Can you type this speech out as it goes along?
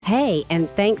Hey, and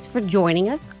thanks for joining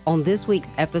us on this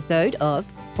week's episode of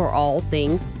For All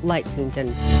Things Lexington,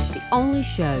 the only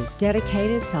show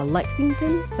dedicated to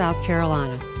Lexington, South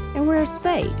Carolina, and where a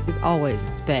spade is always a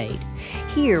spade.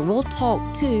 Here we'll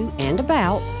talk to and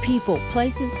about people,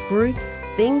 places, groups,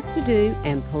 things to do,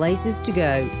 and places to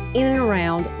go in and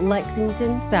around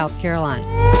Lexington, South Carolina.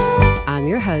 I'm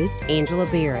your host, Angela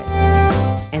Barrett,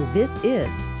 and this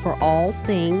is For All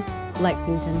Things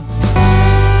Lexington.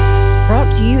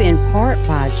 Brought to you in part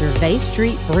by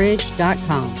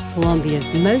GervaisStreetBridge.com,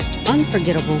 Columbia's most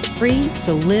unforgettable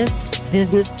free-to-list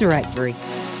business directory.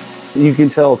 You can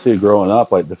tell, too, growing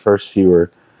up, like the first few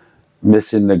were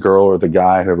missing the girl or the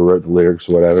guy, whoever wrote the lyrics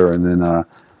or whatever, and then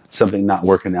something not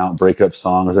working out, breakup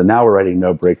songs, and now we're writing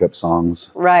no breakup songs.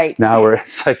 Right. Now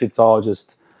it's all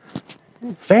just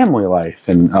family life.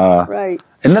 And right.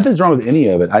 And nothing's wrong with any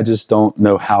of it. I just don't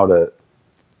know how to,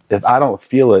 if I don't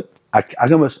feel it, I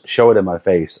can almost show it in my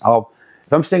face.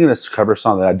 If I'm singing this cover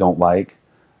song that I don't like,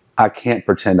 I can't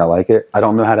pretend I like it. I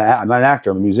don't know how to act. I'm not an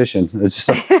actor. I'm a musician. It's just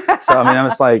like, so I mean, I'm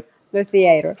just like the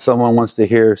theater. Someone wants to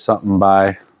hear something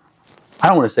by, I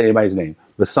don't want to say anybody's name,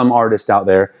 but some artist out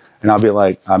there, and I'll be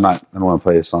like, I don't want to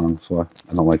play his songs. So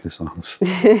I don't like his songs.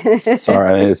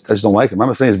 Sorry, I just don't like him. I'm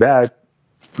not saying it's bad.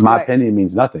 My opinion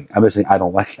means nothing. I'm just saying I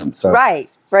don't like him. So right.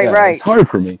 It's hard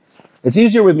for me. It's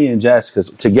easier with me and Jess because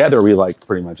together we like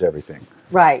pretty much everything.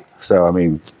 Right. So, I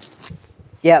mean.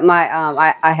 Yeah,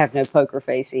 I have no poker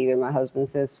face either. My husband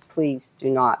says, please do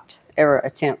not ever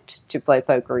attempt to play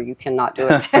poker. You cannot do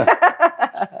it.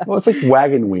 Well, it's like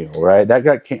wagon wheel, right?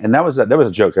 That was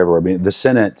a joke everywhere. I mean, the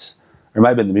Senate, or it might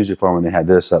have been the music forum when they had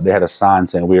this up. They had a sign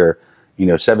saying we are,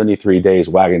 73 days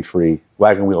wagon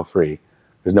wheel free,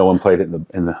 because no one played it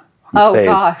on the stage.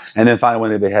 Gosh. And then finally,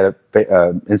 when they had a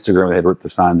Instagram, they had ripped the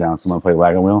sign down. Someone played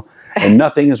wagon wheel, and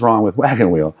nothing is wrong with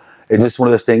wagon wheel. It's just one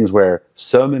of those things where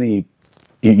so many,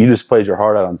 you just played your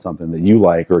heart out on something that you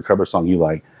like or a cover song you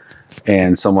like,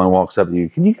 and someone walks up to you,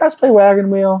 can you guys play wagon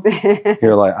wheel?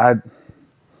 You're like,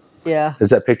 yeah. There's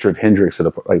that picture of Hendrix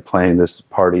like playing this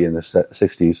party in the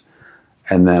 60s,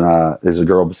 and then there's a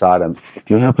girl beside him. Do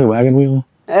you know how to play wagon wheel?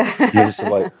 You're just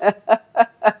like, I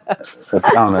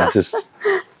don't know, just.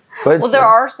 Well, there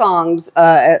are songs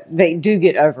they do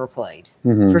get overplayed,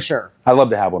 for sure. I'd love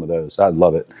to have one of those. I'd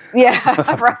love it.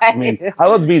 Yeah, right. I mean, I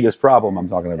love to be this problem I'm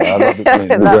talking about. I love it.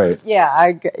 It'd be great. Yeah,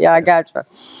 I gotcha.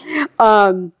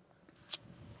 I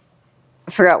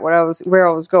forgot where I was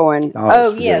going.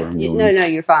 Oh yes, no,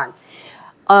 you're fine.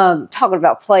 Talking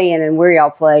about playing and where y'all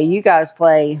play. You guys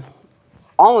play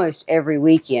almost every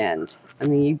weekend. I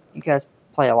mean, you guys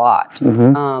play a lot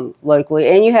locally,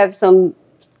 and you have some.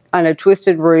 I know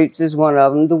Twisted Roots is one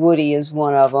of them. The Woody is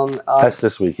one of them. That's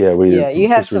this week, yeah. You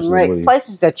have some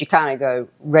places that you kind of go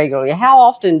regularly. How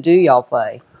often do y'all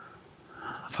play?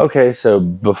 Okay, so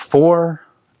before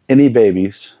any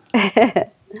babies,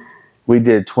 we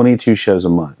did 22 shows a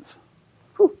month.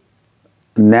 Whew.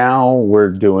 Now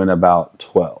we're doing about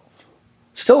 12.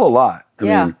 Still a lot, I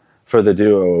mean, for the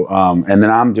duo. And then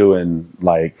I'm doing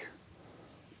like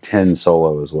 10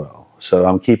 solo as well. So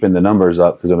I'm keeping the numbers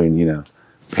up because, I mean,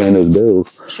 paying those bills.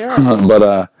 Sure.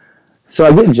 But so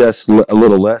I did just a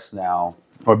little less now.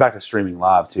 We're back to streaming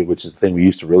live too, which is the thing we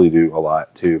used to really do a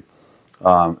lot too.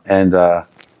 And I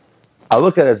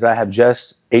look at it as I have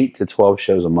just 8 to 12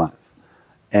 shows a month,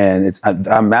 and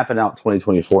I'm mapping out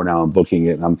 2024 now. I'm booking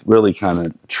it, and I'm really kind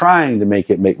of trying to make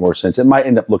it make more sense. It might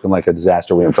end up looking like a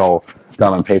disaster when it's all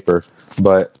done on paper,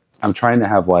 but I'm trying to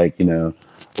have like well,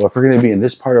 if we're going to be in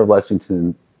this part of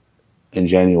Lexington in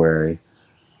January.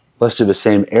 Let's do the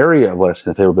same area of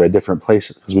Lexington if they were by a different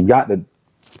place, because we've got the,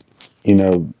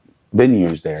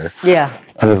 venues there. Yeah.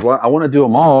 And I want to do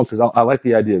them all because I like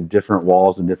the idea of different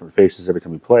walls and different faces every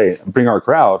time we play. Bring our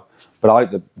crowd, but I like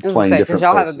the playing different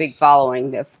y'all places. have a big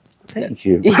following. Thank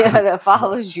you. Yeah, that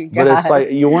follows you guys. But it's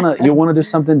like you want to do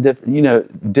something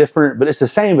different, different, but it's the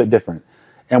same but different.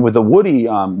 And with the Woody,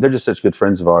 they're just such good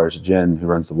friends of ours. Jen, who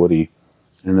runs the Woody,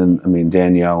 and then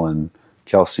Danielle and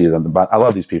Kelsey. I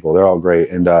love these people. They're all great.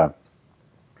 And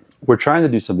we're trying to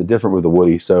do something different with the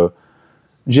Woody. So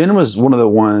Jen was one of the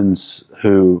ones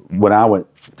who, when I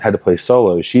had to play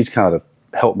solo, she's kind of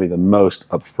helped me the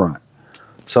most up front.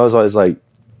 So I was always like,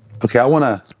 okay, we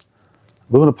want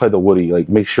to play the Woody, like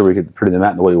make sure we get Prettier Than Matt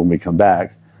and the Woody when we come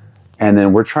back. And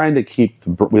then we're trying to keep,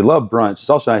 we love brunch. It's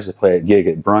also nice to play a gig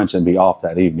at brunch and be off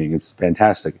that evening. It's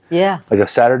fantastic. Yeah. Like a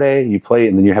Saturday, you play it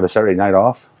and then you have a Saturday night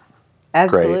off.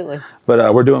 Absolutely. Great.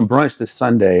 But we're doing brunch this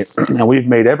Sunday, and we've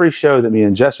made every show that me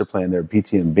and Jess are playing there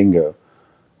PTM Bingo,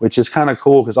 which is kind of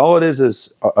cool because all it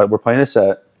is we're playing a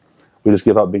set. We just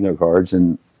give out bingo cards,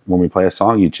 and when we play a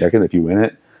song, you check it. If you win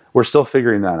it, we're still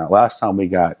figuring that out. Last time we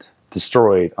got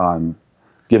destroyed on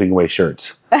giving away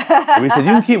shirts. We said,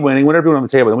 you can keep winning, whatever you want on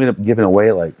the table. Then we ended up giving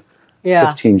away like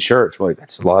 15 shirts. We're like,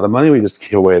 that's a lot of money we just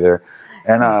give away there.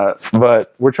 And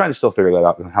but we're trying to still figure that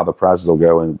out and how the prizes will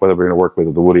go and whether we're going to work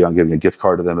with the Woody on giving a gift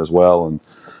card to them as well.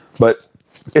 But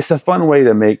it's a fun way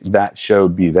to make that show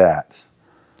be that.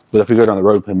 But if we go down the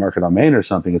road and play Market on Main or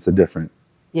something, it's a different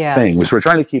thing. Which we're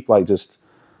trying to keep like just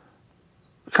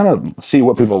kind of see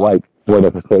what people like. What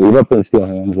up we love playing Steel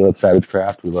Hands, we love Savage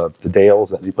Craft, we love the Dales,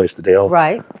 that new place, the Dale.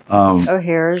 Right.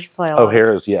 O'Hara's play a lot.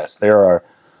 O'Hara's, yes. There are,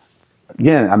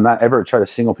 again, I'm not ever trying to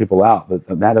single people out, but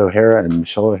Matt O'Hara and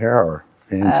Michelle O'Hara are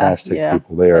fantastic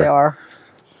people. They are.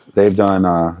 They've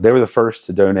done, they were the first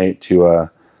to donate to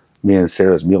me and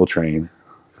Sarah's meal train,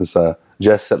 because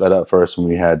Jess set that up for us when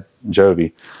we had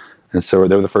Jovi. And so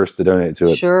they were the first to donate to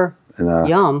it. Sure. And,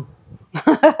 Yum.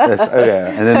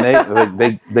 And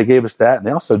then they gave us that, and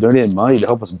they also donated money to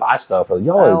help us buy stuff.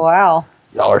 Y'all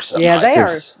are so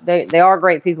nice. They are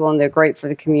great people, and they're great for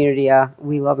the community.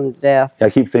 We love them to death. I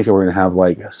keep thinking we're gonna have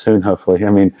like soon, hopefully.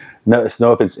 I mean, no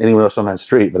offense to anyone else on that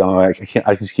street, but I'm like,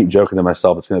 I just keep joking to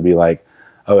myself. It's gonna be like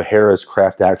O'Hara's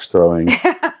craft axe throwing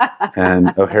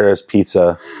and O'Hara's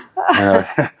pizza.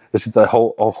 This is the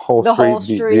whole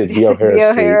street. The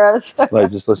O'Hara street.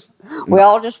 Like just we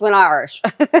all just went Irish.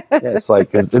 It's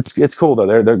like it's cool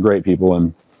though. They're great people,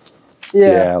 and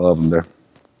I love them.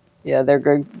 They're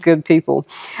good people.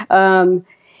 But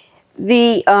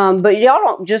y'all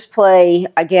don't just play,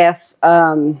 I guess,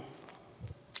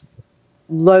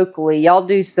 locally.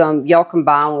 Y'all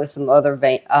combine with some other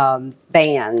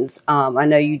bands. I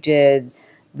know you did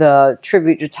the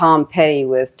tribute to Tom Petty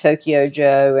with Tokyo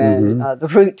Joe and the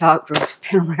Root Doctors have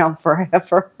been around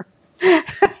forever.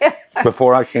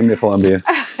 Before I came to Columbia.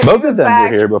 Both of them were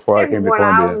here before I came to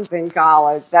Columbia. When I was in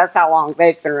college. That's how long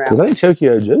they've been around. Because I think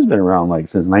Tokyo Joe's been around like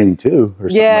since 92 or something like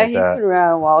that. Yeah, he's been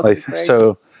around a while.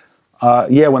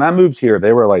 When I moved here,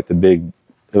 they were like the big,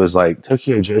 it was like,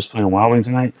 Tokyo Joe's playing Wild Wing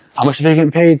tonight? How much are they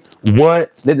getting paid?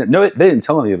 What? They didn't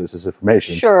tell any of us this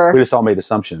information. Sure. We just all made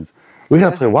assumptions. We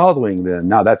got to play Wild Wing then.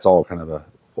 Now that's all kind of a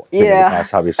thing of the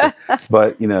past, obviously.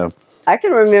 But, I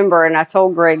can remember, and I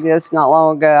told Greg this not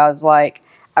long ago, I was like,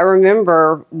 I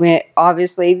remember when,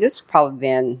 obviously, this has probably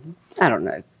been, I don't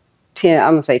know,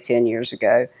 10 years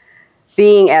ago,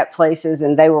 being at places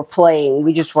and they were playing.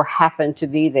 We just happened to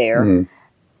be there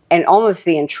and almost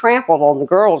being trampled on the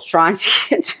girls trying to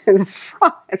get to the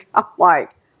front. I'm like,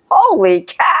 holy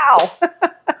cow.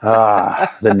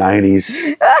 The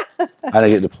 90s. I didn't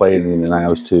get to play it in the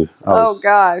 90s too.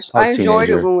 I enjoyed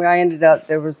it when I ended up,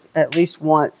 there was at least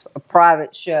once a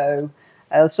private show.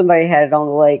 Somebody had it on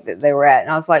the lake that they were at.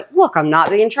 And I was like, look, I'm not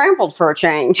being trampled for a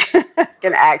change. I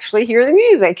can actually hear the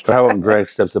music. How when Greg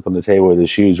steps up on the table with his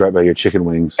shoes right by your chicken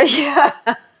wings? Yeah.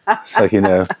 It's like,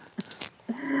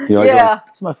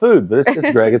 it's my food, but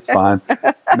it's Greg. It's fine.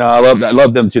 No, I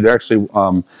love them too. They're actually,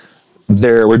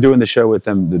 we're doing the show with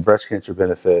them, the breast cancer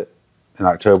benefit in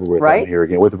October with them here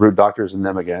again, with the Root Doctors and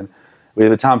them again. We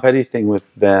have the Tom Petty thing with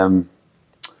them.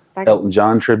 Elton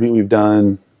John tribute we've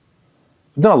done.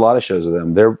 We've done a lot of shows with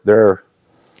them.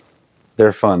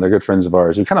 They're fun. They're good friends of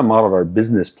ours. We kind of modeled our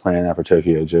business plan after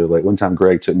Tokyo Joe. Like one time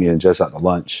Greg took me and Jess out to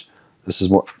lunch. This is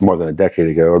more than a decade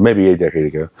ago, or maybe a decade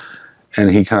ago. And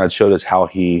he kind of showed us how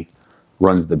he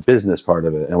runs the business part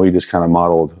of it. And we just kind of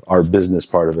modeled our business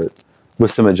part of it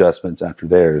with some adjustments after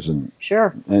theirs and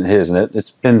his. And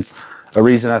it's been a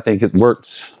reason I think it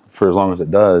works for as long as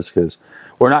it does, because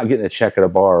we're not getting a check at a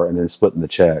bar and then splitting the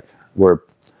check. We're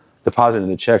depositing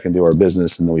the check into our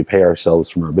business, and then we pay ourselves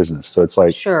from our business. So it's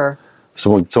like, so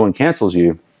when someone cancels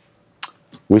you,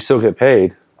 we still get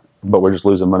paid, but we're just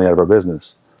losing money out of our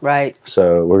business. Right.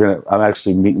 So I'm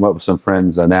actually meeting up with some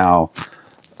friends now,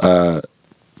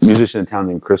 musician in town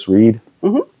named Chris Reed.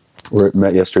 We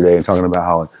met yesterday and talking about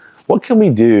how, what can we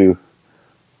do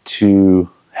to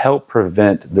help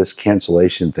prevent this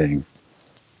cancellation thing?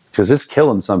 Because it's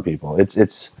killing some people.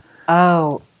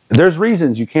 There's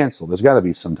reasons you cancel. There's got to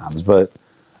be sometimes, but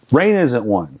rain isn't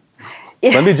one.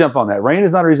 Yeah. Let me jump on that. Rain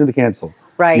is not a reason to cancel.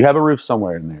 Right. You have a roof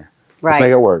somewhere in there. Right. Let's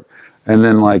make it work. And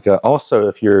then also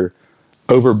if you're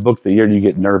overbooked the year, you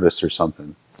get nervous or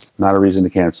something. Not a reason to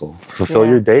cancel. Fulfill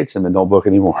your dates and then don't book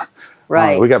anymore.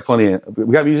 Right. We got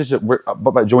musicians. We're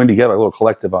about to join together, a little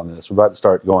collective on this. We're about to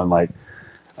start going like,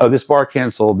 oh, this bar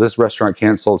canceled, this restaurant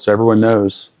canceled, so everyone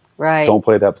knows. Right. Don't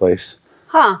play that place.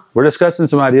 Huh. We're discussing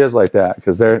some ideas like that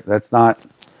because that's not.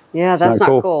 Yeah, that's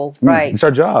not cool. Right. It's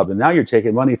our job, and now you're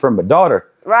taking money from my daughter.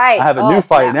 Right. I have a new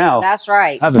fight now. That's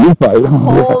right. I have a new fight.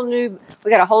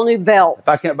 We got a whole new belt. If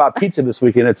I can't buy pizza this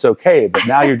weekend, it's okay. But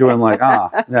now you're doing like,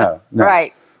 no.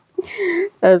 Right.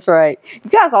 That's right. You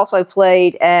guys also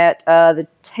played at the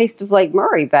Taste of Lake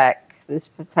Murray back this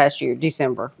past year,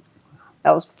 December.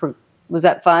 That was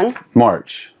that fun?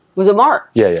 March. Was it March?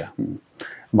 Yeah.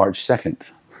 March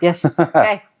 2nd. Yes.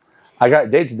 Okay. I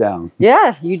got dates down.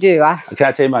 Yeah, you do. Can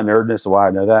I tell you my nerdness of why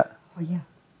I know that? Oh, yeah.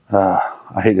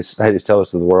 I hate to tell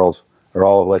this to the world, or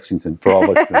all of Lexington, for all of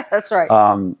Lexington. That's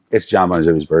right. It's John Bon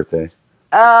Jovi's birthday.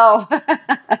 Oh.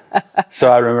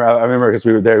 So I remember because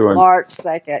we were there. March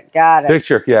 2nd. Got it.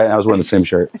 Picture, yeah, and I was wearing the same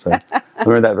shirt. So I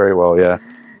remember that very well, yeah.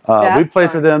 We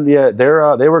played for them. Yeah, they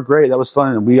were great. That was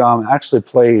fun. And we actually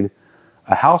played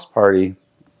a house party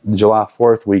July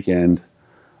 4th weekend,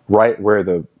 right where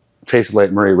the Taste of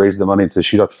Lake Murray raised the money to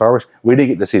shoot off the fireworks. We didn't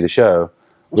get to see the show.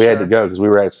 We had to go because we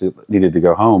were actually needed to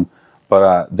go home.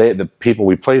 But the people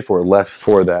we played for left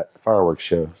for that fireworks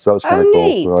show. So that was kind of cool.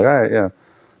 Neat. We were like, all right, yeah.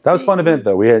 That was a fun event,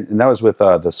 though. And that was with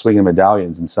the swinging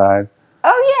medallions inside.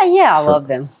 Oh, yeah. I love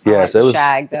them. Yeah, so it was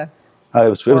Shag, though. It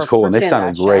was cool, and they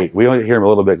sounded great. We only hear them a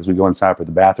little bit because we go inside for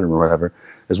the bathroom or whatever.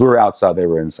 As we were outside, they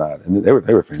were inside, and they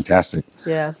were fantastic.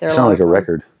 Yeah, it sounded like a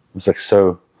record. It was like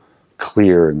so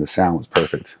clear, and the sound was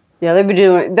perfect. Yeah, they've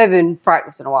been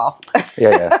practicing a while.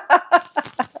 Yeah.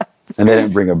 And they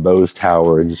didn't bring a Bose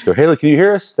tower and just go, "Hey, look, can you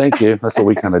hear us? Thank you." That's what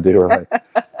we kind of do. We're like,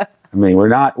 I mean,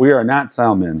 we are not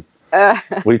sound men.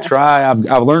 We try.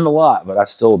 I've learned a lot, but I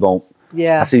still don't.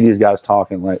 Yeah. I see these guys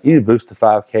talking like, "You need to boost to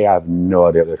 5K." I have no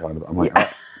idea what they're talking about. I'm like,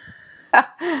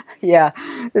 Yeah,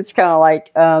 it's kind of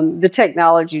like the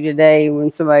technology today. When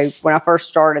I first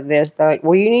started this, they're like,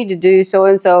 "Well, you need to do so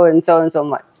and so and so and so." I'm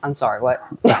like, "I'm sorry, what?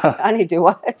 I need to do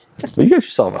what?" Well, you got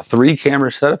yourself a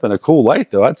 3-camera setup and a cool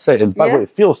light, though. I'd say, and by the way,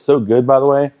 it feels so good. By the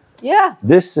way, yeah,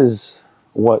 this is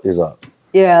what is up.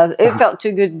 Yeah, it felt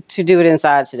too good to do it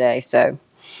inside today. So,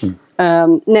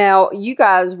 now you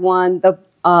guys won the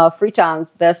Freetown's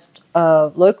Best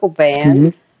Local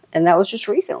Band, and that was just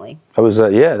recently. That was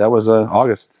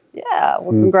August. Yeah,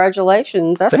 well,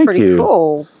 congratulations. That's Thank pretty you.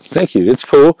 cool. Thank you. It's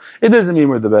cool. It doesn't mean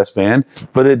we're the best band,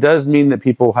 but it does mean that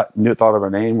people thought of our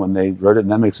name when they wrote it,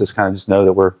 and that makes us kind of just know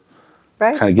that we're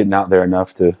kind of getting out there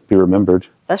enough to be remembered.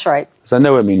 That's right. Because I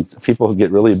know it means people get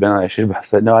really bent on issue, but I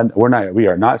said, no, we're not. We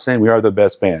are not saying we are the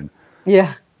best band.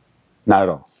 Yeah. Not at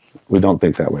all. We don't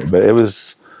think that way. But it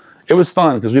was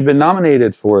fun because we've been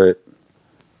nominated for it,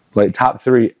 like top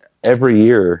 3 every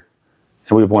year,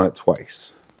 and we've won it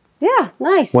twice. Yeah,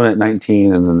 nice. Won it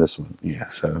 19 and then this one. Yeah,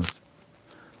 so it's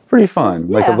pretty fun.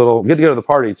 Yeah. Like a little, get to go to the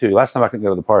party too. Last time I couldn't go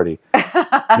to the party.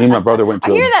 Me and my brother went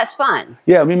to I hear that's fun.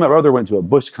 Yeah, me and my brother went to a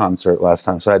Bush concert last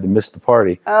time, so I had to miss the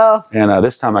party. Oh. And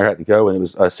this time I got to go, and it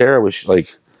was, Sarah was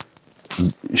like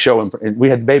showing, and we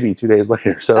had the baby 2 days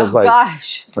later. So it was like,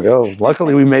 gosh. Like, oh,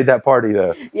 luckily we made that party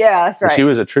though. Yeah, that's right. And she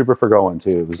was a trooper for going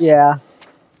too. It was,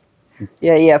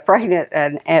 Yeah, pregnant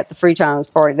and at the Freetown's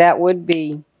party. That would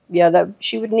be,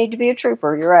 she would need to be a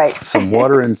trooper. You're right. Some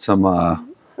water and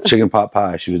some chicken pot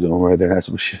pie she was doing right there. That's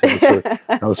what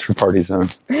that was her party zone.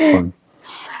 It was fun.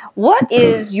 What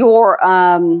is your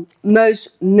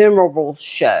most memorable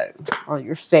show or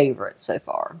your favorite so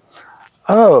far?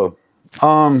 Oh,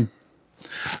 kind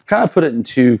of put it in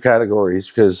 2 categories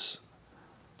because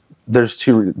there's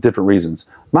 2 different reasons.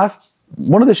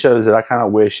 One of the shows that I kind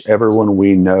of wish everyone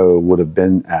we know would have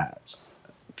been at,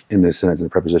 in this sentence, in the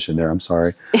preposition there, I'm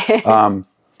sorry,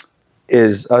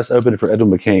 is us opening for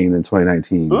Edwin McCain in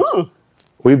 2019.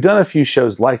 We've done a few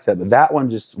shows like that, but that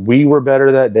one we were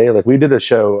better that day. Like we did a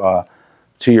show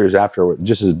 2 years after,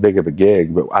 just as big of a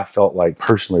gig, but I felt like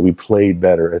personally we played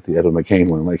better at the Edwin McCain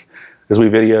one. Like, because we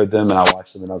videoed them and I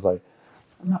watched them and I was like,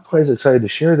 I'm not quite as excited to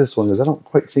share this one because I don't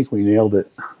quite think we nailed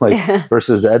it. Like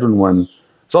versus the Edwin one,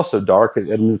 it's also dark at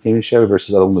Edwin McCain's show versus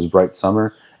the other one was bright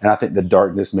summer. And I think the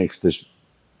darkness makes this,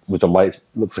 with the light,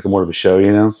 looks like more of a show,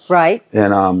 you know? Right.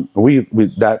 And we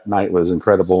that night was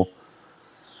incredible.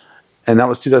 And that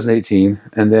was 2018.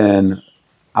 And then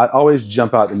I always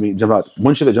jump out.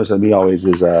 One show that jumps out at me always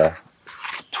is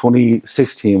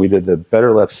 2016. We did the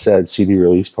Better Left Said CD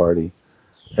release party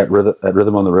at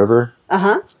Rhythm on the River.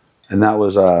 And that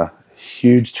was a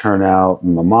huge turnout.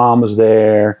 And my mom was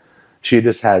there. She had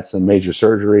just had some major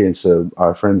surgery. And so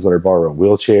our friends let her borrow a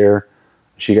wheelchair.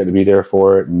 She got to be there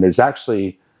for it. And there's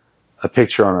actually a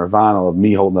picture on our vinyl of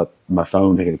me holding up my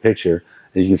phone taking a picture.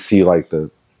 And you can see like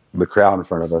the crowd in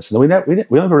front of us. And then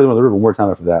we only really went the river one more time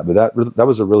after that, but that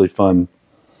was a really fun,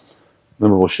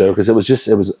 memorable show because it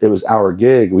was our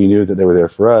gig. We knew that they were there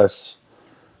for us.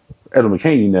 Edwin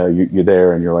McCain, you know, you're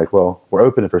there and you're like, well, we're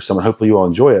opening for someone. Hopefully you all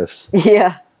enjoy us.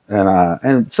 Yeah.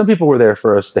 And some people were there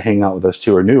for us to hang out with us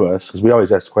too or knew us because we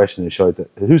always ask the question in the show,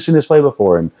 who's seen this play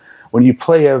before? And when you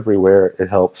play everywhere, it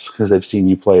helps because they've seen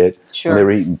you play it Sure. when they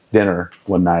were eating dinner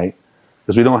one night.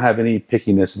 Because we don't have any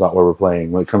pickiness about where we're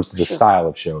playing when it comes to the style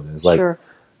of show it is. Like,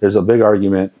 there's a big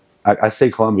argument. I say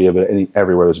Columbia, but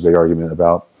everywhere there's a big argument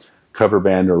about cover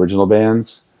band or original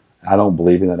bands. I don't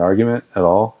believe in that argument at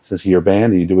all. Since you're a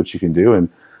band and you do what you can do, and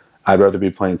I'd rather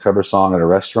be playing cover song at a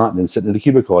restaurant than sitting in a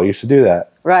cubicle. I used to do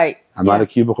that. Right. I'm not a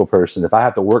cubicle person. If I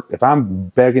have to work, if I'm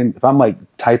begging, if I'm like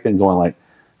typing, going like,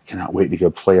 I cannot wait to go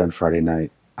play on Friday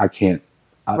night. I can't.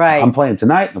 I'm playing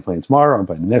tonight. I'm playing tomorrow. I'm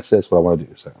playing the next day. That's what I want to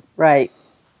do. So. Right.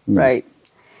 Right.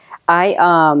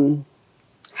 I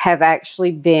have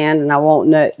actually been, and I won't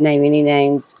name any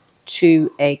names,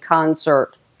 to a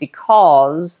concert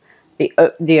because the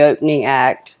opening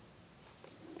act,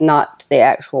 not the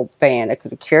actual band. I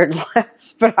could have cared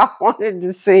less, but I wanted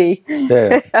to see.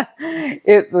 Yeah.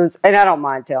 It was, and I don't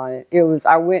mind telling it. It was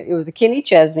a Kenny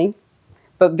Chesney,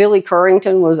 but Billy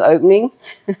Currington was opening.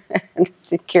 I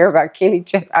didn't care about Kenny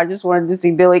Chesney. I just wanted to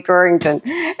see Billy Currington.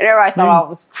 And everybody thought I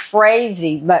was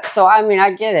crazy. But so, I mean,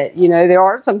 I get it. You know, there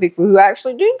are some people who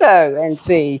actually do go and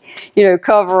see, you know,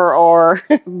 cover or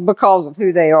because of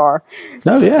who they are.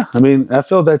 No, yeah. I mean, I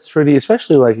feel that's pretty,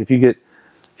 especially like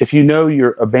if you know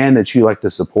you're a band that you like to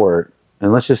support,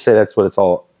 and let's just say that's what it's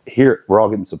all here. We're all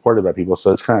getting supported by people.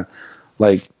 So it's kind of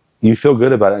like you feel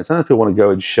good about it. And sometimes people want to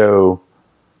go and show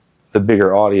the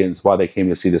bigger audience why they came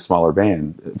to see the smaller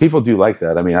band. People do like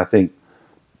that. I mean, I think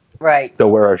they'll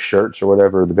wear our shirts or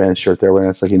whatever, the band shirt they're wearing.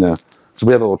 It's like, you know, so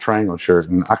we have a little triangle shirt,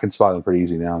 and I can spot them pretty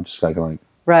easy now. I'm just kind of like.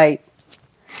 Right.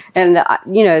 And,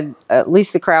 you know, at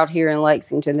least the crowd here in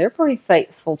Lexington, they're pretty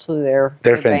faithful to their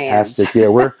They're fantastic.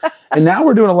 Bands. Yeah, and now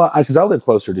we're doing a lot, because I live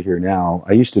closer to here now.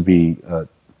 I used to be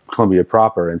Columbia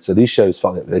proper, and so these shows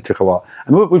felt like they took a while.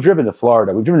 I mean, we've driven to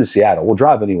Florida, we've driven to Seattle, we'll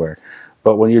drive anywhere.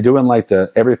 But when you're doing like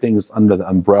everything's under the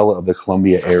umbrella of the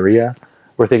Columbia area,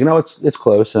 we're thinking, oh, it's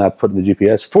close, and I put in the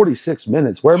GPS 46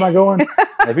 minutes. Where am I going?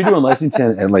 If you're doing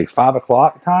Lexington at like 5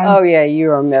 o'clock time, oh yeah,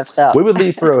 you are messed up. We would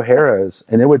leave for O'Hara's,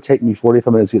 and it would take me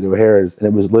 45 minutes to get to O'Hara's, and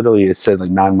it was literally, it said like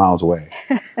 9 miles away.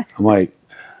 I'm like,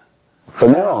 so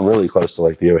now I'm really close to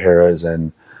like the O'Hara's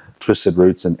and Twisted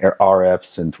Roots and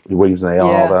RFs and Wings and Ale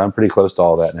and all that. I'm pretty close to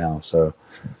all that now, so.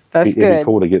 That's good. It'd be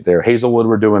cool to get there. Hazelwood,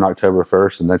 we're doing October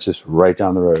 1st, and that's just right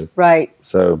down the road. Right.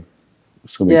 So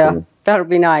it's gonna be cool. That'll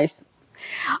be nice.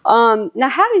 Now,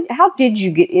 how did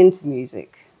you get into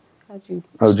music? How did you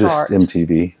start? Just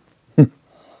MTV.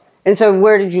 And so,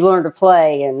 where did you learn to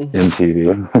play? And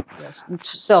MTV. Yes,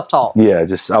 self-taught. Yeah,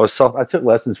 I took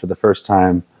lessons for the first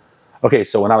time. Okay,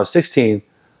 so when I was 16,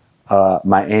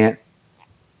 my aunt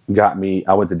got me.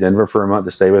 I went to Denver for a month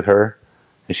to stay with her,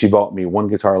 and she bought me one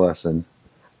guitar lesson.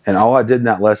 And all I did in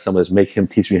that lesson was make him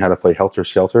teach me how to play Helter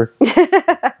Skelter.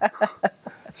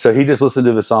 So he just listened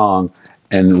to the song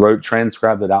and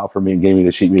transcribed it out for me and gave me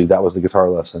the sheet music. That was the guitar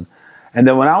lesson. And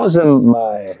then when I was when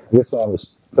I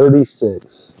was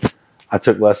 36, I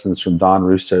took lessons from Don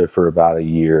Russo for about a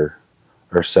year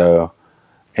or so.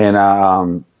 And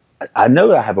I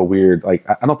know I have a weird, like,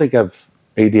 I don't think I have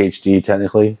ADHD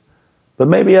technically, but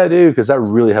maybe I do, because I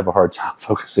really have a hard time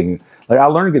focusing. Like, I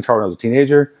learned guitar when I was a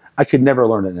teenager. I could never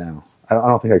learn it now. I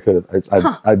don't think I could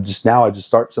have. I just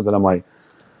start something. I'm like,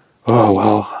 oh,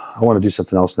 well, I want to do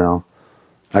something else now.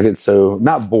 I get so,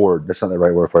 not bored. That's not the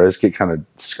right word for it. I just get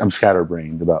I'm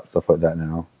scatterbrained about stuff like that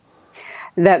now.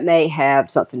 That may have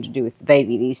something to do with the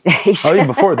baby these days. Oh, even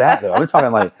before that, though. I'm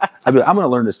talking like, I'm going to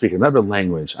learn to speak another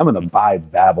language. I'm going to buy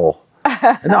Babbel.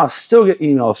 And now I still get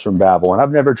emails from Babbel, and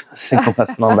I've never done a single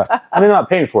lesson on Babbel. I mean, I'm not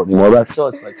paying for it anymore, but still,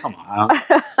 it's like, come on.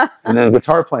 And then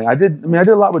guitar playing. I did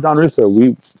a lot with Don Russo.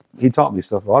 He taught me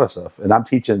a lot of stuff. And I'm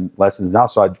teaching lessons now,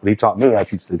 so he taught me, I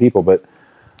teach the people. But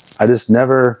I just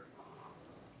never,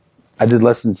 I did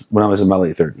lessons when I was in my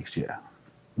late 30s, yeah.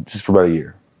 Just for about a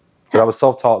year. But I was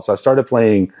self-taught, so I started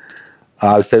playing.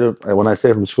 When I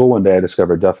stayed from school one day, I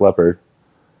discovered Def Leppard.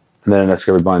 And then I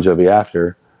discovered Bon Jovi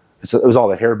after. So it was all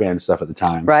the hair band stuff at the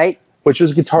time, right? Which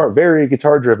was very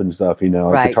guitar-driven stuff, you know,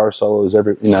 like guitar solos,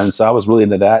 and so I was really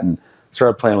into that and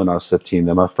started playing when I was 15.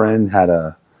 Then my friend had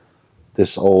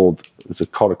called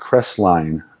a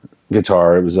Crestline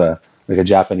guitar. It was like a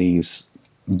Japanese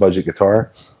budget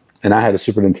guitar, and I had a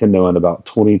Super Nintendo and about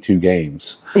 22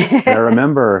 games. And I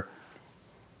remember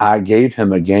I gave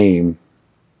him a game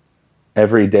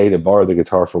every day to borrow the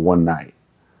guitar for one night.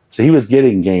 So he was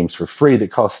getting games for free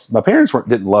that cost, my parents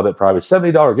didn't love it, probably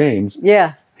 $70 games.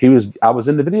 Yeah. I was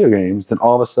into video games. Then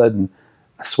all of a sudden,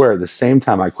 I swear, at the same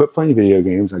time I quit playing video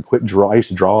games, I used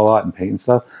to draw a lot and paint and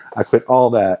stuff. I quit all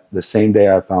that the same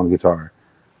day I found guitar.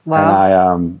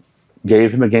 Wow. And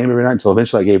gave him a game every night until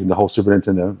eventually I gave him the whole Super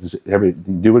Nintendo. Just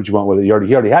do what you want with it. He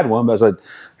already had one, but I was like,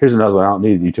 here's another one. I don't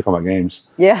need it. You took all my games.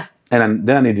 Yeah. And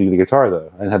then I needed to do the guitar,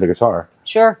 though. I didn't have the guitar.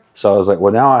 Sure. So I was like,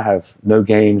 well, now I have no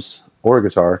games or a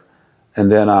guitar.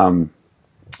 And then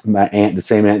my aunt, the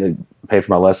same aunt that paid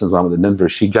for my lessons when I went to Denver,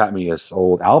 she got me this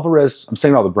old Alvarez. I'm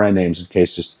saying all the brand names in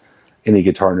case just any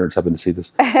guitar nerds happen to see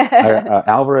this.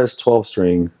 Alvarez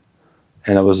 12-string.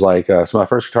 And it was like, so my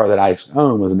first guitar that I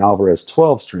owned was an Alvarez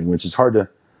 12-string, which is hard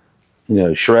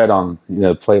to, shred on,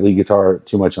 play lead guitar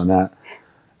too much on that.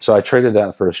 So I traded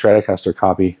that for a Stratocaster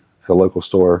copy at a local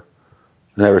store.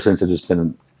 And ever since, I've just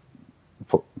been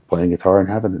playing guitar and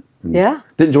having it. And yeah.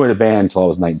 Didn't join a band until I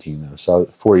was 19, though. So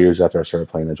 4 years after I started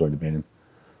playing, I joined a band.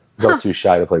 I was too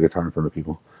shy to play guitar in front of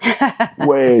people.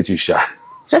 Way too shy.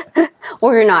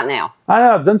 Well, you're not now. I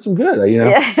know. I've done some good.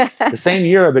 The same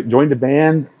year, I joined a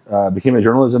band, became a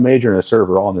journalism major and a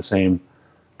server all on the same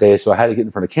day. So I had to get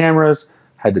in front of cameras,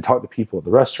 had to talk to people at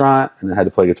the restaurant, and I had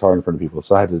to play guitar in front of people.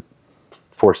 So I had to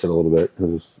force it a little bit because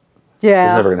it was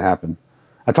never going to happen.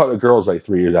 I talked to girls like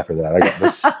 3 years after that. I got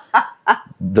this,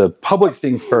 the public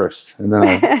thing first, and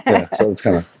then so it's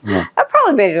kind of that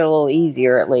probably made it a little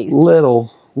easier, at least.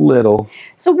 Little.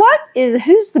 So,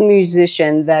 who's the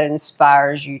musician that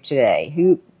inspires you today?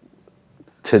 Who?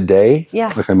 Today?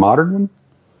 Yeah. Like a modern one?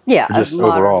 Yeah. Or just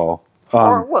overall.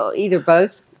 Or either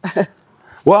both.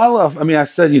 Well, I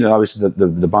said, obviously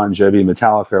the Bon Jovi and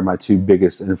Metallica are my two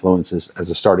biggest influences as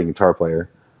a starting guitar player,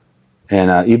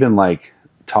 and even like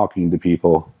talking to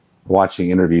people, watching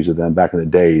interviews with them back in the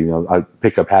day, I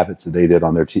pick up habits that they did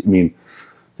on their I think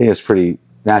it's pretty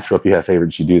natural if you have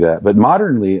favorites, you do that. But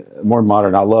more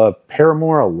modern, I love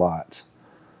Paramore a lot.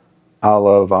 I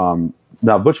love,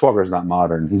 now Butch Walker's not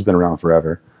modern. He's been around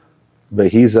forever.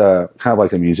 But he's kind of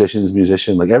like a musician's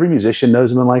musician. Like every musician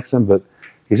knows him and likes him, but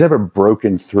he's never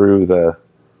broken through the...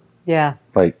 Yeah.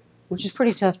 Which is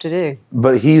pretty tough to do.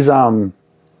 But he's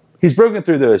broken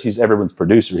through those. He's everyone's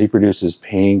producer. He produces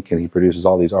Pink and he produces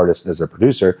all these artists as a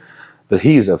producer. But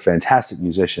he's a fantastic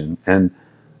musician. And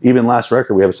even last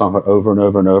record, we have a song called Over and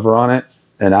Over and Over on it.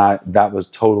 And that was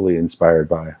totally inspired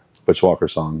by Butch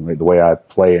Walker's song. Like the way I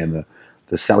play and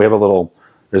the sound. We have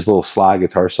there's a little slide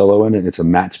guitar solo in it. It's a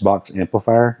Matchbox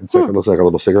amplifier. It's like, it looks like a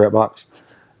little cigarette box.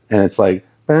 And it's like,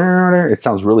 it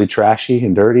sounds really trashy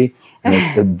and dirty. And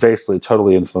it's basically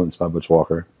totally influenced by Butch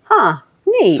Walker. Huh.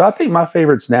 Neat. So I think my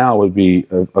favorites now would be,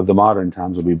 of the modern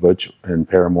times, would be Butch and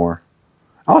Paramore.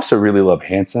 I also really love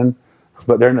Hanson,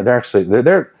 but they're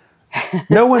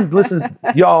no one listens.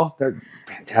 Y'all, they're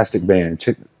a fantastic band.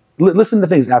 Listen to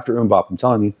things after Bop. I'm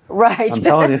telling you. Right. I'm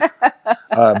telling you.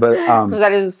 But because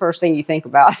that is the first thing you think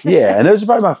about. Yeah, and those are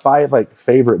probably my 5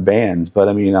 favorite bands.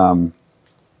 But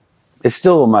it's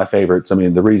still my favorites.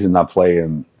 The reason I play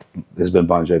them has been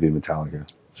Bon Jovi and Metallica.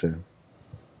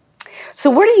 So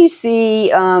where do you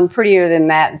see Prettier Than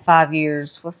Matt in 5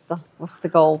 years? What's the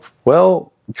goal?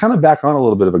 Well, kind of back on a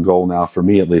little bit of a goal now for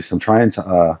me, at least. I'm trying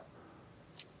to.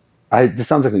 This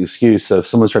sounds like an excuse. So if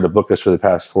someone's tried to book us for the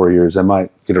past 4 years, I might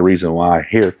get a reason why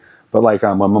here. But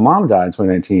when my mom died in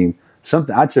 2019,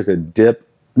 I took a dip.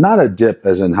 Not a dip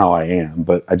as in how I am,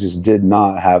 but I just did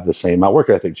not have the same. My work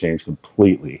ethic changed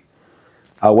completely.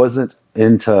 I wasn't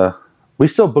into. We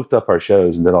still booked up our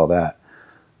shows and did all that.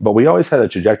 But we always had a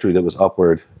trajectory that was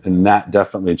upward, and that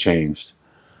definitely changed.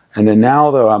 And then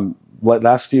now, though,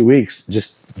 last few weeks,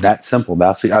 just that simple.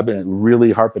 I've been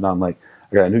really harping on, I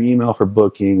got a new email for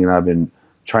booking, and I've been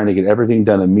trying to get everything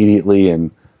done immediately and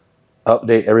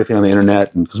update everything on the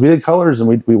internet. And because we did colors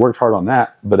and we worked hard on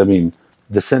that. But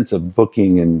the sense of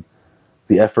booking and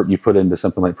the effort you put into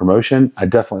something like promotion, I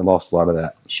definitely lost a lot of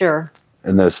that. Sure.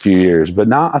 In those few years. But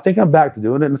now I think I'm back to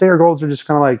doing it. And I think our goals are just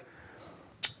kind of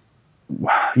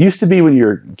used to be when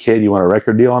you're a kid, you want a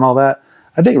record deal and all that.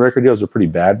 I think record deals are pretty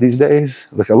bad these days.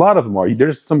 A lot of them are.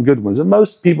 There's some good ones. And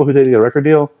most people who take a record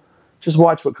deal, just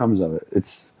watch what comes of it.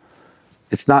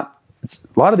 A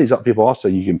lot of these people also,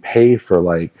 you can pay for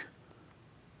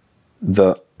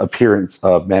the appearance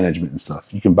of management and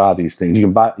stuff. You can buy these things.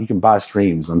 You can buy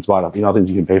streams on Spotify, things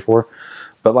you can pay for.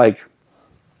 But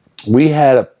we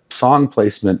had a song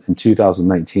placement in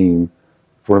 2019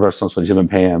 for one of our songs by Jim and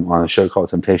Pam on a show called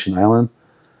Temptation Island.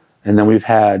 And then we've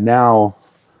had 4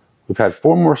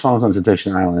 more songs on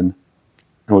Temptation Island,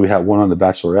 and we've had one on The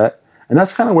Bachelorette. And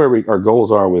that's kind of where our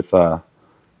goals are with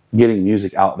getting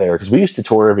music out there. Because we used to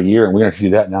tour every year, and we're going to do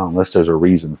that now unless there's a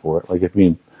reason for it. If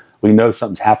we know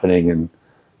something's happening in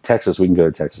Texas, we can go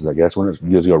to Texas, I guess. We're not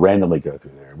going to randomly go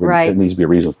through there. Right. There needs to be a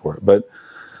reason for it. But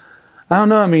I don't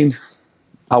know.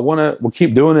 We'll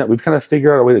keep doing it. We've kind of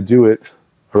figured out a way to do it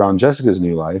around Jessica's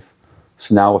new life.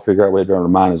 So now we'll figure out a way to do it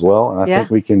around mine as well. And I think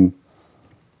we can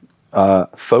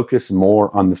focus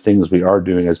more on the things we are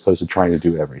doing as opposed to trying to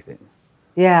do everything.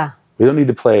 Yeah. We don't need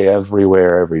to play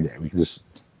everywhere every day. We can just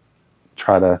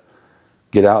try to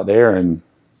get out there and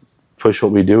push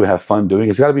what we do, have fun doing.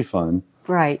 It's got to be fun.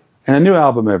 Right. And a new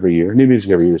album every year, new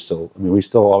music every year. Still, I mean, we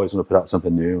still always want to put out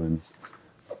something new. And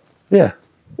yeah.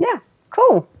 Yeah.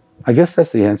 Cool. I guess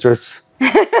that's the answer. It's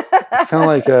kind of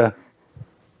like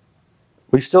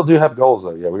we still do have goals,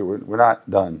 though. Yeah, we're not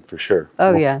done for sure.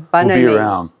 Oh, yeah. By no means. means.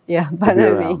 Around. Yeah, by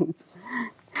no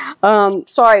means.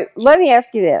 Sorry, let me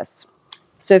ask you this.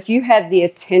 So if you had the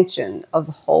attention of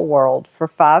the whole world for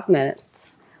 5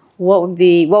 minutes, what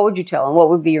would you tell them? What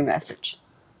would be your message?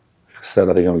 Like I said,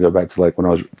 I think I'm going to go back to like when I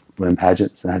was in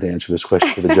pageants and I had to answer this question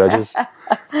for the judges.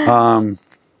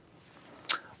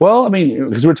 Well, I mean,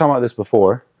 because we were talking about this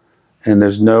before, and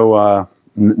there's no,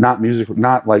 not music,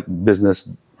 not like business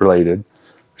related.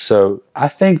 So I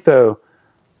think, though,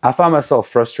 I found myself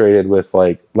frustrated with,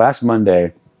 like, last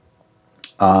Monday,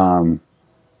 Aaron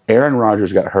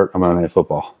Rodgers got hurt on Monday Night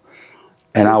Football.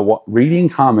 And reading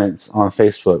comments on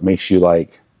Facebook makes you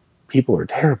like, people are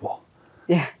terrible.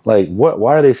 Yeah. Like,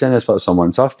 why are they saying this about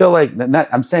someone? So I feel like,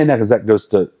 I'm saying that because that goes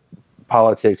to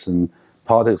politics, and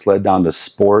politics led down to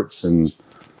sports, and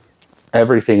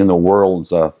everything in the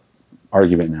world's a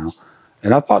argument now.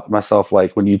 And I thought to myself,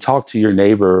 like, when you talk to your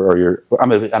neighbor or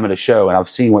I'm at a show and I've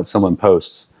seen what someone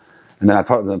posts, and then I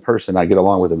talk to them in person, I get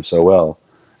along with them so well.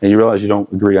 And you realize you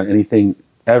don't agree on anything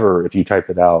ever if you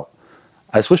typed it out.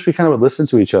 I just wish we kind of would listen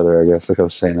to each other, I guess, like I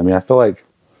was saying. I mean, I feel like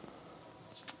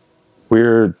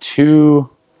we're too,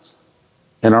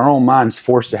 in our own minds,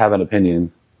 forced to have an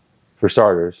opinion, for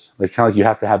starters. Like, kind of like you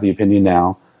have to have the opinion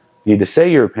now. You need to say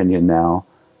your opinion now.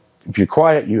 If you're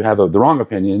quiet, you have the wrong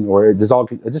opinion, or I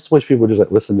just wish people would just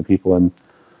like listen to people, and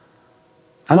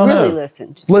I don't know.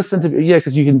 Listen to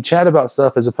because you can chat about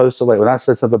stuff as opposed to like when I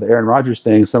said something about the Aaron Rodgers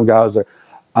thing, some guy was like,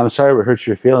 I'm sorry it hurt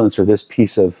your feelings for this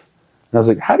piece of, and I was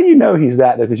like, how do you know he's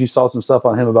that? Because you saw some stuff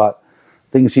on him about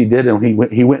things he did, and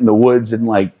he went in the woods and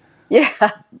like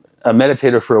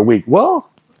meditated for a week. Well,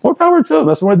 more power to him.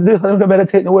 That's what I wanted to do. Let him go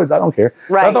meditate in the woods. I don't care.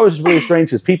 Right. I thought it was really strange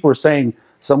because people were saying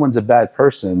someone's a bad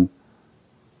person,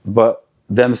 but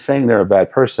them saying they're a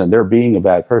bad person, they're being a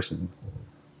bad person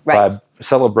by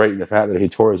celebrating the fact that he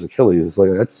tore his Achilles. It's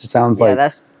like, that just sounds like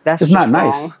that's it's not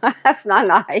nice. That's not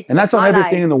nice. And that's on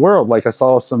everything in the world. Like I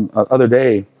saw some other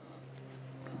day,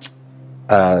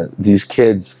 these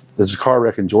kids, there's a car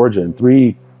wreck in Georgia, and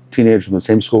 3 teenagers from the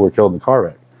same school were killed in the car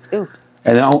wreck. Ooh.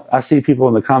 And then I see people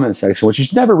in the comment section, which you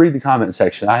should never read the comment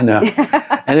section, I know.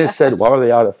 And it said, why were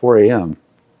they out at 4 a.m.?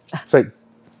 It's like,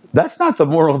 that's not the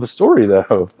moral of the story,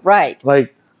 though. Right.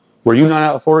 Like, were you not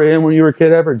out at 4 a.m. when you were a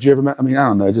kid ever? Did you ever? I mean, I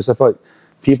don't know. I feel like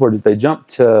people they jump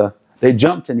to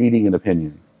needing an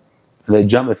opinion, and they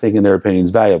jump to thinking their opinion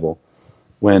is valuable.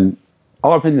 When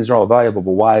all opinions are all valuable,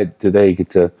 but why do they get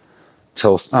to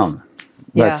tell? I don't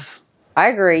know. I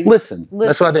agree. Listen.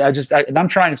 That's what I think. And I'm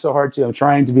trying so hard to. I'm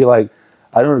trying to be like,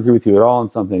 I don't agree with you at all on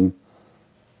something.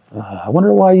 I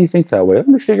wonder why you think that way. Let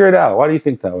me figure it out. Why do you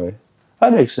think that way?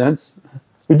 That makes sense.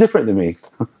 You're different than me.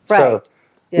 Right. So,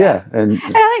 yeah. And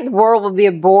I think the world would be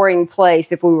a boring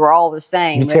place if we were all the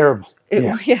same. Terrible.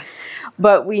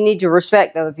 But we need to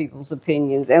respect other people's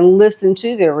opinions and listen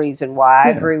to their reason why.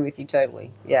 I agree with you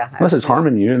totally. Yeah. Unless absolutely. it's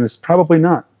harming you, and it's probably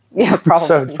not. Yeah, probably.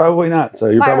 So it's probably not. So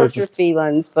you're might probably hurt your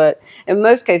feelings, but in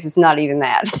most cases, not even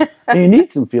that. you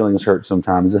need some feelings hurt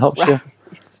sometimes. It helps you,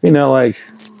 like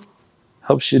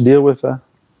helps you deal with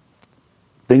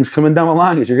things coming down the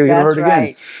line because you're going to get hurt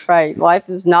again. Right. Life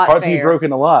is not Parts fair. of you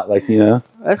broken a lot, like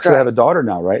That's right. I have a daughter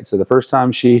now, right? So the first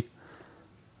time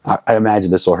I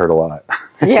imagine this will hurt a lot.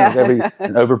 Yeah.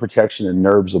 And overprotection and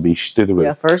nerves will be through the roof.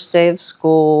 Yeah, first day of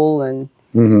school, and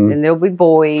there'll be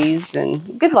boys,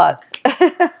 and good luck.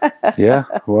 Yeah,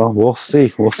 well, we'll see.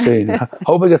 Hope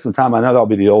I get some time. I know that'll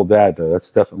be the old dad, though.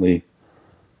 That's definitely.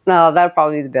 No, that'll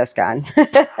probably be the best kind.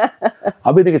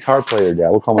 I'll be the guitar player dad.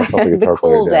 We'll call myself the guitar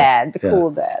player dad. The cool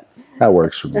dad. That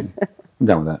works for me. I'm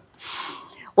done with that.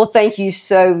 Well, thank you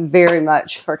so very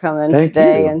much for coming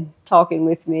today and talking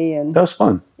with me. And that was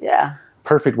fun. Yeah.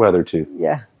 Perfect weather, too.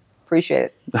 Yeah. Appreciate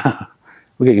it.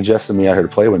 We'll get Jess and me out here to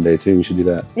play one day, too. We should do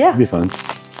that. Yeah. It'd be fun.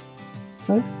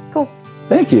 Right. Cool.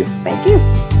 Thank you. Thank you.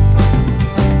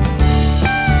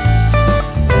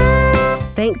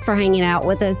 Thanks for hanging out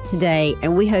with us today,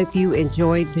 and we hope you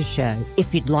enjoyed the show.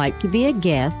 If you'd like to be a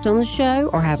guest on the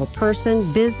show or have a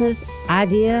person, business,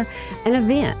 idea, an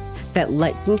event that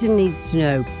Lexington needs to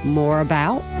know more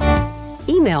about,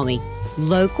 email me,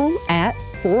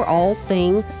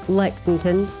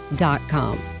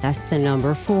 local@forallthingslexington.com. That's the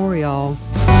number 4, y'all.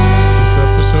 This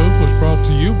episode was brought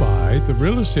to you by the the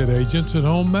real estate agents at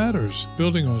Home Matters,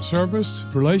 building on service,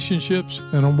 relationships,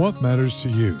 and on what matters to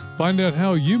you. Find out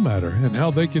how you matter and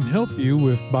how they can help you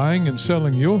with buying and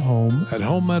selling your home at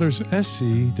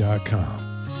homematterssc.com.